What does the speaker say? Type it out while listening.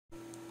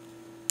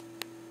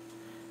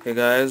Hey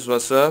guys,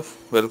 what's up?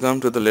 Welcome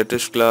to the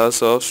latest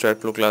class of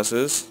STAAD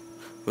classes.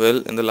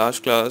 Well, in the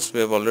last class we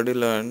have already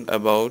learned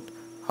about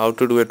how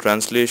to do a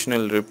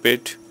translational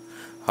repeat,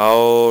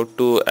 how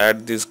to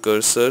add these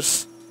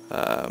cursors,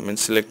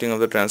 means selecting of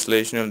the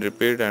translational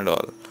repeat and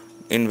all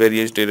in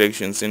various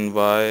directions, in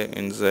Y,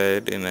 in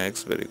Z, in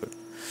X. Very good.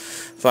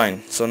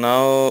 Fine. So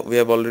now we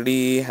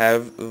already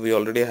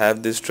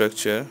have this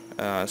structure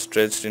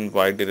stretched in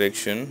Y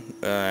direction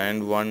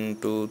and 1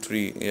 2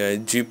 3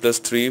 G plus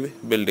 3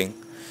 building.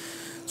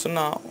 So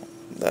now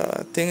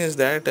the thing is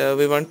that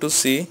we want to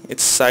see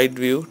its side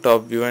view,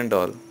 top view and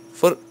all.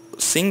 For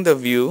seeing the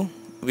view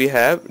we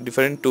have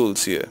different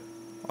tools here.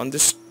 On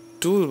this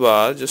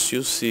toolbar just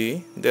you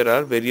see there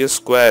are various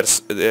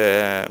squares,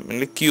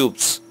 mainly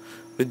cubes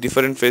with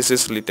different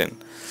faces lit in.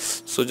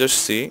 So just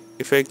see,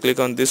 if I click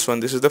on this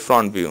one, this is the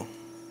front view.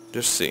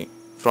 Just see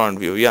front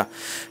view. Yeah,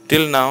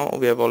 till now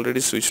we have already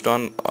switched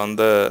on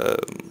the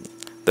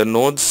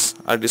nodes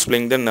are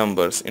displaying the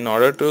numbers. In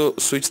order to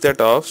switch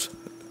that off,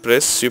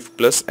 press shift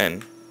plus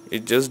N.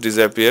 It just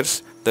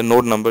disappears, the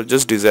node number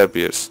just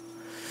disappears.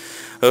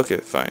 Okay,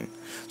 fine.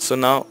 So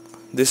now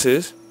this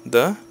is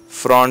the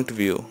front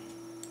view,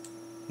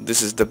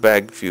 this is the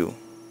back view,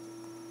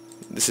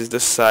 this is the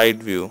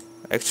side view.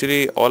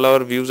 Actually all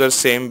our views are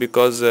same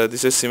because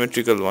this is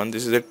symmetrical one.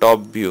 This is the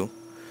top view,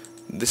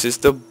 this is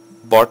the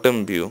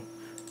bottom view,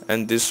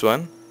 and this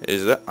one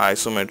is the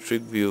isometric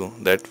view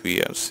that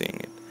we are seeing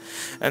it.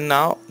 And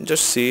now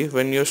just see,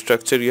 when your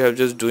structure you have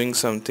just doing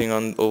something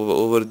on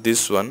over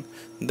this one,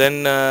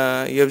 then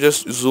you have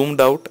just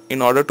zoomed out.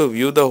 In order to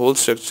view the whole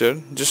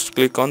structure, just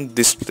click on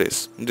this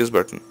place, this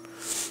button,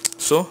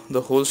 so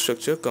the whole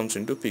structure comes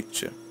into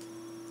picture.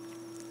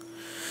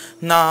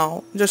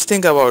 Now just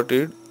think about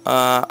it.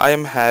 I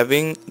am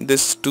having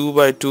this 2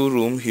 by 2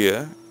 room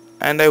here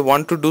and I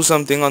want to do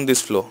something on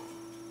this floor.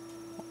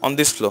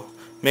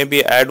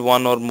 Maybe add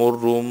one or more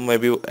room,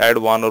 maybe add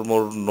one or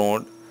more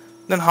node.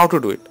 Then how to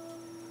do it?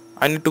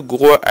 I need to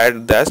go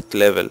at that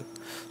level.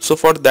 So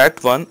for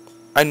that one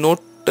I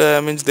note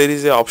means there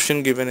is a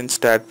option given in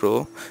STAAD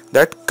Pro,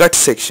 that cut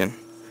section.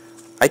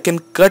 I can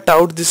cut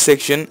out this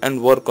section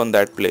and work on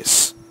that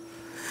place.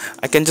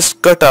 I can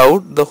just cut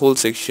out the whole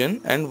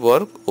section and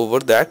work over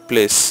that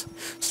place.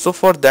 So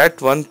for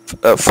that one,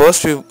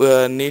 first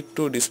we need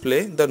to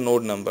display the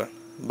node number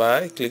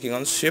by clicking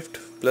on shift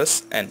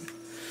plus N.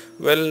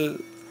 Well,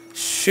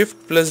 shift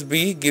plus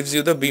B gives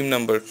you the beam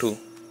number too.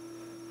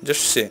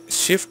 Just say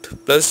shift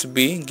plus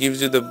B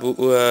gives you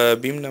the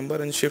beam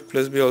number, and shift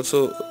plus B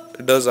also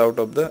does out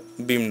of the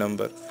beam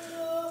number.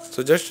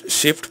 So just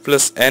shift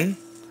plus N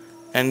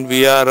and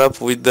we are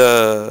up with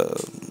the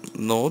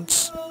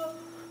nodes.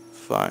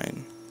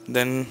 Fine.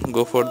 Then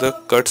go for the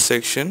cut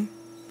section.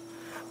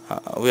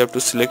 We have to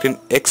select an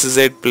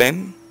XZ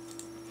plane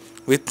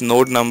with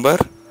node number.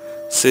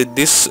 Say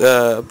this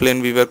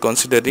plane we were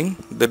considering,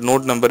 the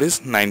node number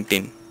is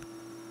 19.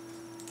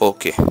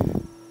 Okay,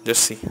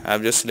 just see, I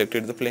have just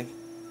selected the plane.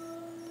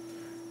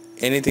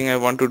 Anything I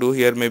want to do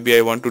here, maybe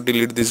I want to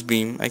delete this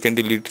beam, I can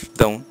delete it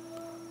down.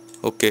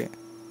 Okay,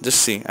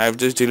 just see, I have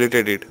just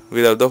deleted it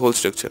without the whole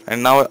structure.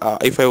 And now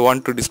if I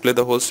want to display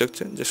the whole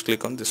structure, just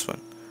click on this one.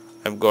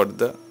 I've got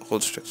the whole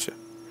structure.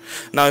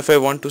 Now if I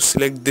want to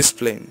select this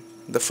plane,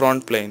 the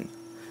front plane,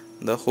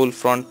 the whole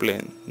front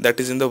plane that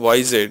is in the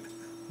YZ,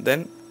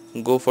 then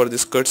go for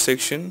this cut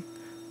section,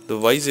 the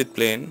YZ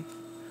plane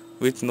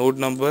with node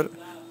number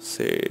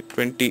say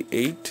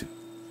 28.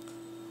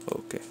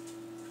 Okay,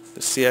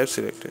 see, I have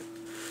selected.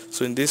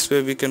 So in this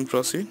way we can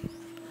proceed.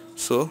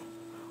 So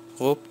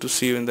hope to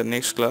see you in the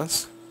next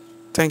class.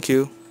 Thank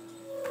you.